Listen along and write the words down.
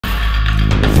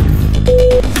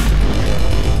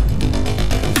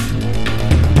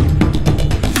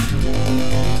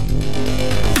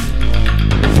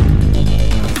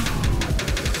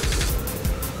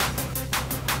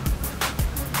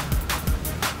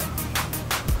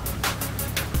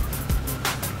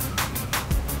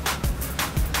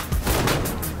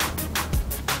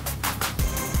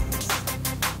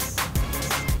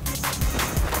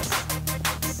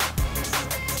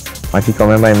Mikey,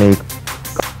 come by me.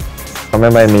 Come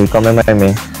by me. Come by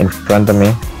me. In front of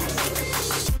me.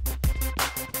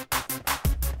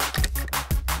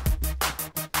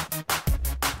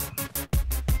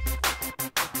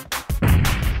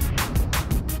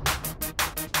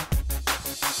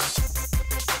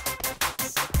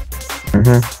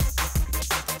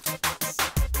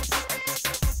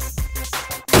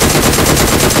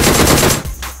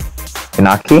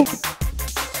 Naki?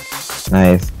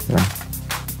 Nice.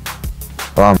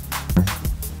 Come on.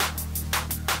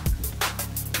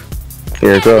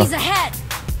 Here, go. Imagine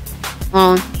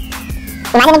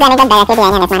if I directly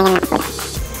behind him, it's not even not.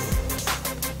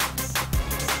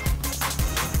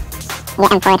 Yeah,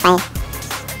 I'm 4 or 5.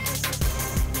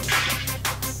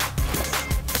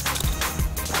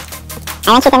 I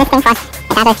went shoot on this thing first.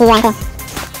 I thought it was CUNT.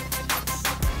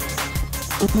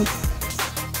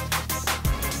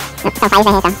 Nope, so 5 right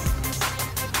here, so.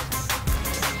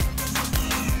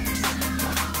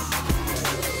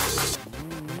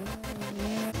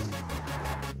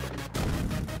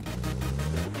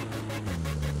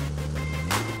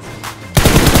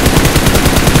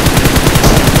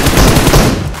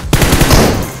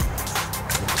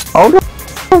 How the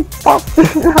fuck?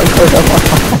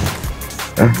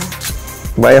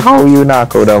 By how you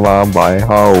knock out of a by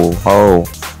how?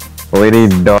 Already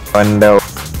done though.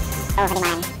 Oh, the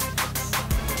man.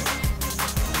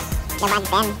 The bad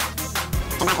them.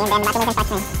 The bad in them, but we can touch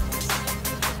me.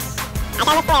 I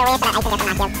try to stay away so that I can get the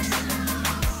knock you.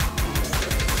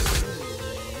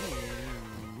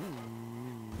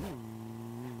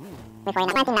 Before you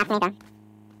knock me though.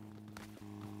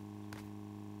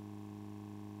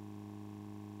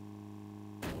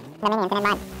 The minions in the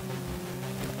bad.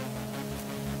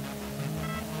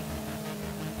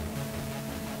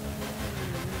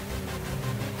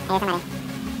 There's somebody.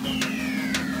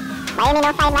 Why you mean no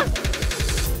side, man?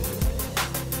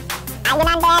 Are you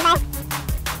not there, man?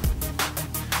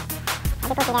 How do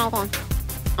you put it right here?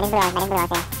 That is blue out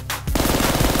there.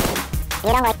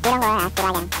 You don't go, ask you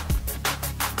again.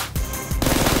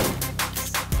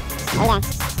 Are you there?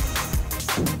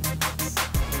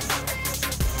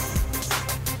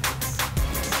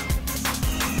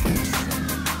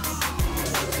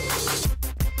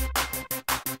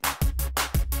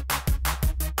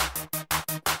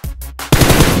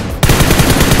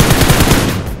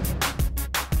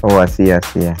 Oh, I see.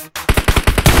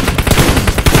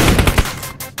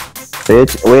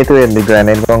 Wait, the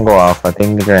grenade gonna go off. I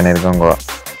think the grenade gonna go off.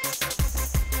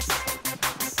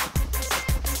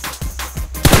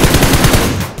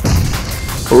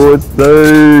 Oh,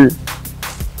 no!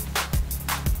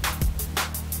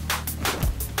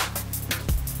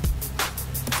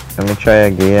 Let me try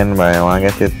again, but I wanna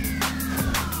get it.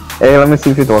 Hey, let me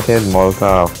see if it's working with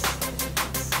Molotov.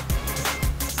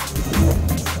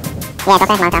 Yeah, it's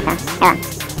okay, Molotov though. Oh.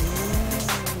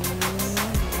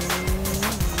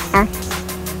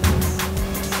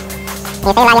 You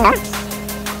say volume though?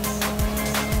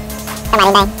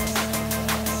 Somebody died.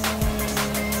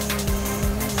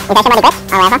 Is that somebody glitch?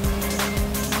 Or whatever?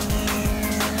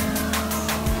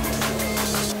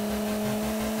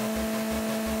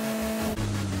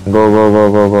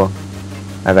 Go.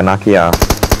 I can knock you out.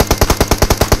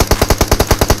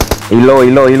 Elo,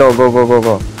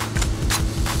 go.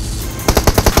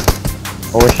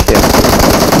 Oh shit.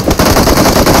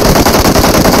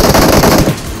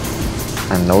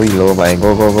 I know elo, bhai.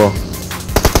 Go.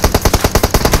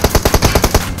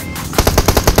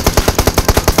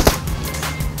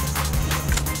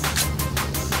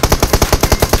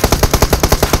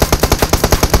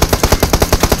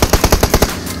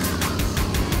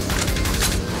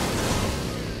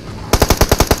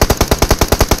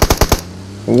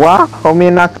 Wah, how me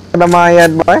knock the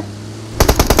mayad, boy?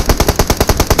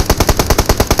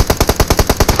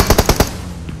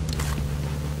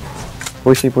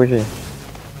 Pushy.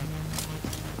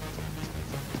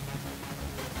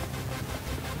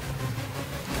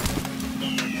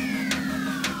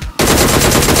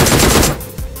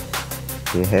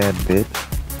 Yeah, bitch.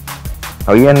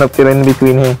 How you end up still in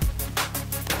between here?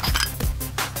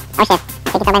 Oh shit, I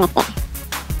think it's a minute stick.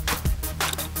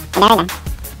 There.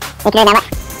 You clear them up.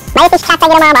 Why is this shot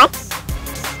taking a moment?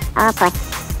 Oh, of course.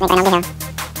 Make a number here.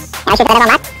 I should go to the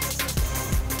mat.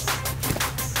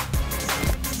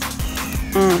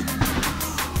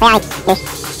 Where are you?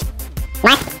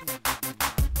 Mat?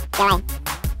 You're right.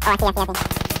 Oh, I see. There's one.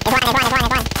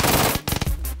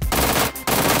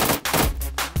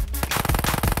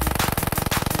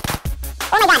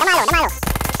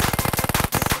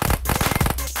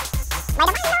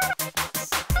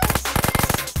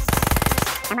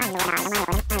 Oh my god, the Malo.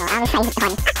 I was trying to hit the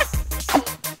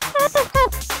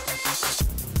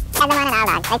one.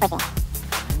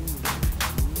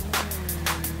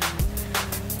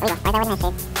 we go. Where's our nice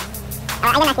shade? Oh,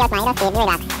 I don't know if you don't save. You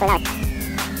relax. Pull out.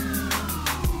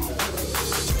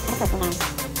 What is pushing down?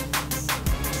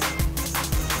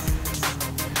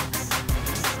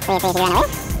 Wait, you run away?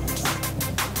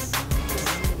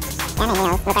 Yeah, maybe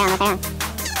no. Look around, look around.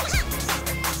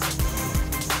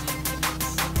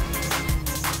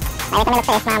 Wait, let me look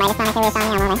for this mom. I just want to waste on me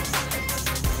a moment.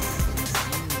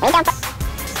 Wait, don't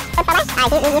put for that?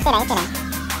 Alright, you stay there.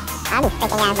 I'll be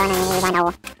freaking ass on me,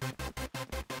 1-0.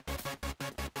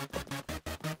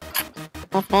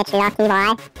 This bitch lucky boy.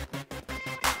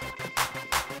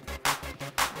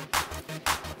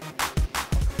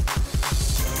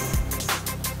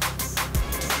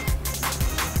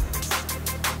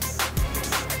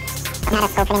 I'm not a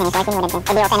scope for the minute, so I think it would have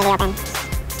been. It'll be open.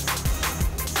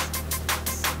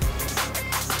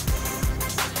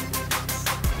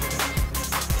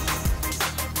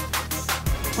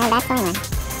 No, that's fine, man.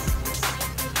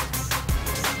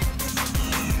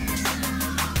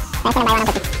 I'm gonna buy one of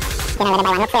the you know, buy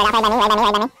one. Look for it, right by me.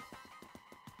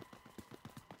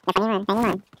 The funny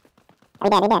one, We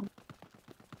dead.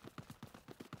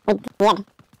 Oh, two.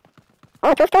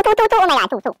 Oh my god,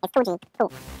 two. It's 2G. 2.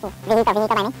 Vehicle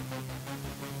by me.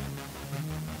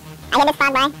 I hit this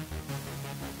fog, boy.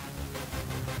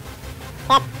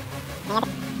 Yep.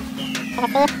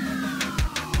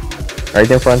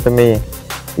 Right in front of me.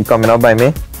 You coming up by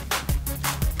me?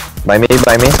 By me.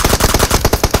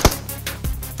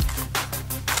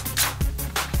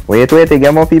 Wait,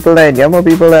 get more people there.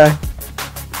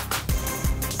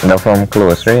 Now from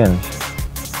close range.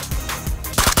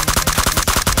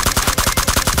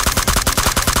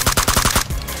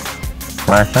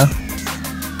 Martha?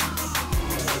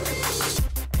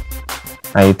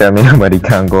 You tell me nobody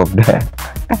can go up there.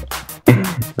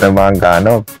 The man gone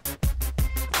up.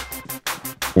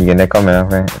 You're gonna come in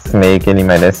up, snake in him,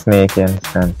 there's snake in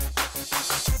stand.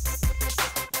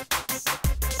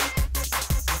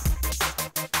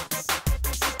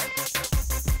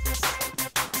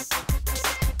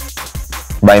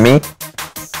 By me.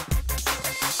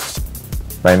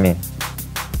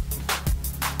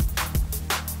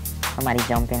 Somebody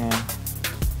jumping in.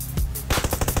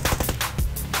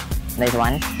 There's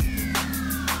one.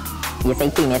 You say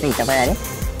teammate reach up already?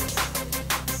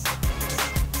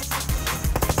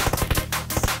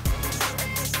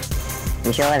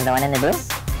 You sure it's the one in the blue?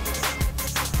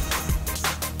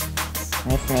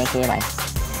 Miss snake here, boy.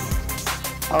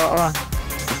 Oh,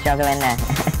 he's struggling there.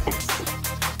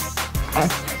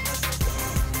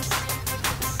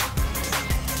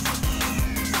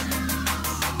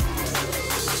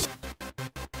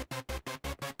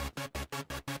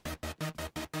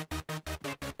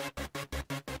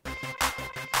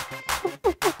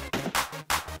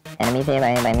 Enemies here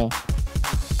by me.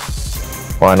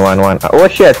 One. Oh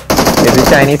shit! It's a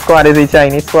Chinese squad. No more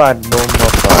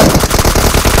squad.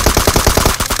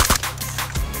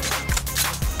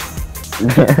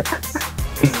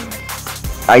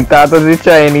 I thought it was a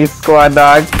Chinese squad,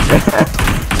 dog.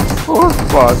 Oh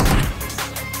fuck.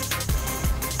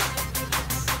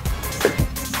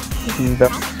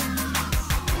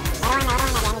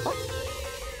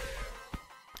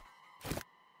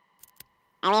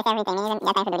 I waste everything, you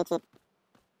got time for dirty cheap.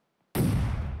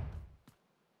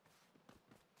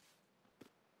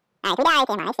 Alright, we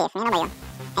got man, I safe, you know about you.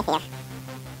 I safe.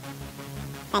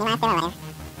 Any man still alive.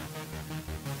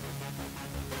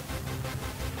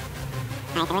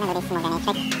 Alright, so we're gonna do this smoke grenade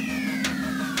trick.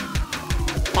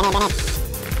 Grenade.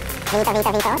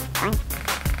 Veto. One.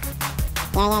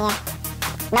 Yeah.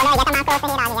 No, you get a man close to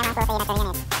here, dog. That's the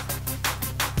grenade.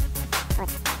 Good.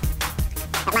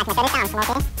 But Mark, make sure this sound smoke,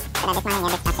 okay? So that this man in your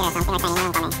big structure or something, or tiny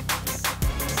man coming.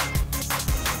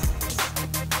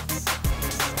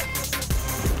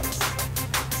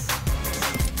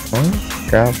 Oh,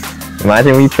 crap.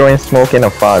 Imagine we throwing smoke in a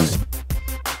fog.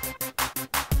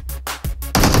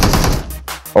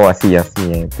 Oh, I see,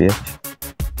 bitch.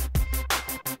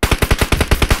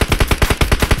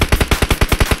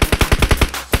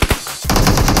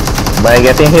 By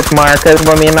getting hit markers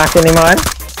for me knocking him on.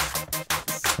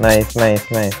 Nice.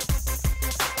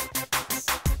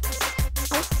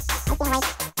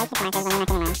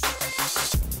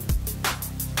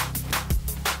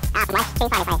 Watch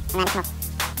 345, another smoke.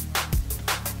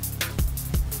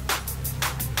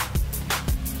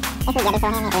 If we get this on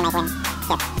him, we might win.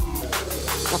 Shit.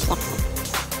 We're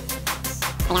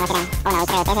gonna look at him. Oh no,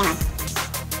 there's him on.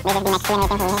 This is the next two and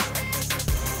waiting for him.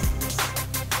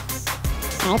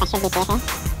 Alright, that should be safe, eh?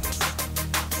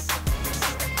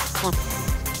 Yeah.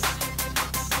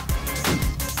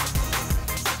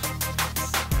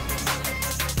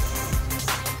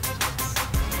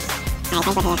 Alright,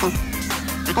 thank you for your thing.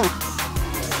 I think.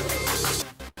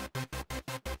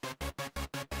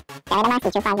 Saya ada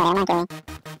masih cukup ada yang macam ni.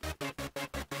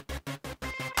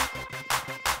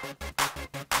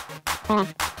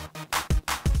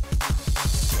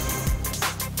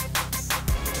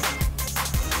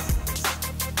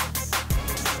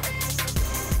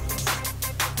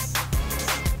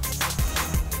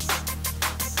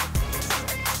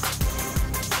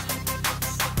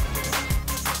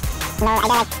 No,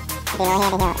 ada like zero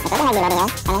here, zero. Ito din zero here.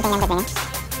 Anong tingnan ko niya?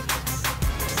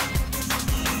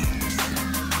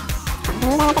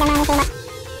 Hindi na natin naman ito ba?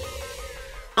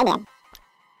 Ay, diyan.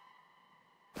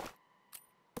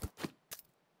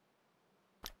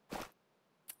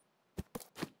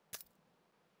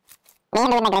 Hindi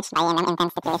yung nag-glitch ba yan ang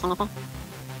intense situation nito?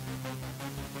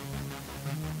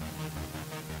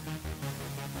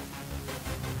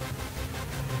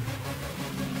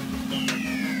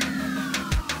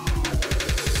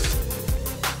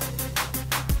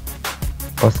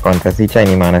 Post contra, si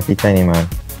Chinese man.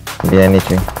 Behind the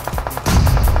tree.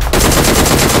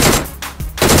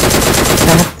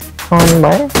 That's on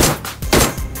by.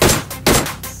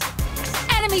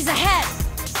 Enemies ahead!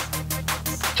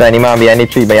 Chinese man behind the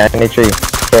tree.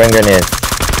 Throwing grenades.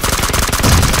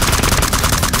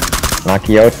 Knock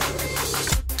you out.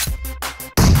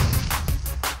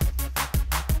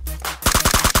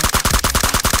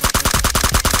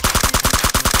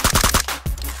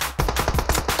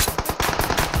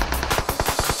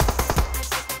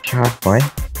 Shot, boy.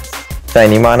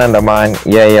 Chinese man and the man.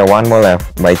 Yeah, one more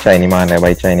left. By Chinese man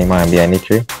behind the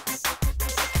tree.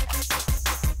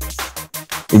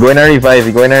 He going to revive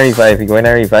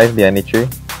behind the tree.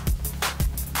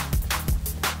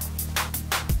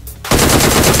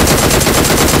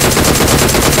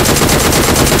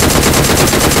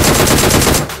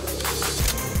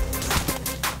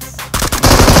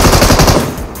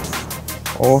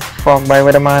 Oh fuck, by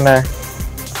with the man there.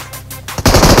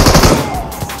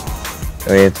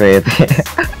 Wait.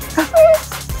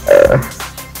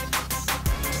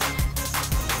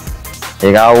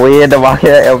 You got way at the back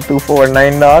of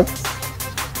F249, dog.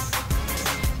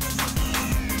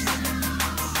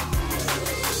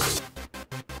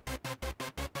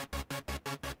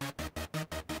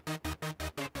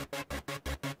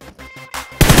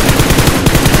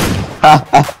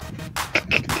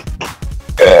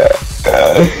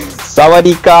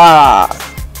 Sawadika!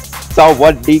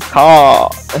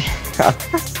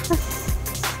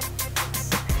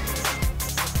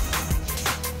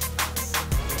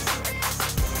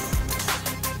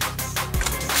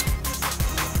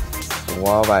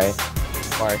 Wow, bye.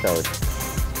 Fart out.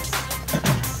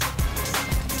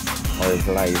 Or is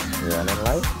live? You're running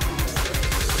live?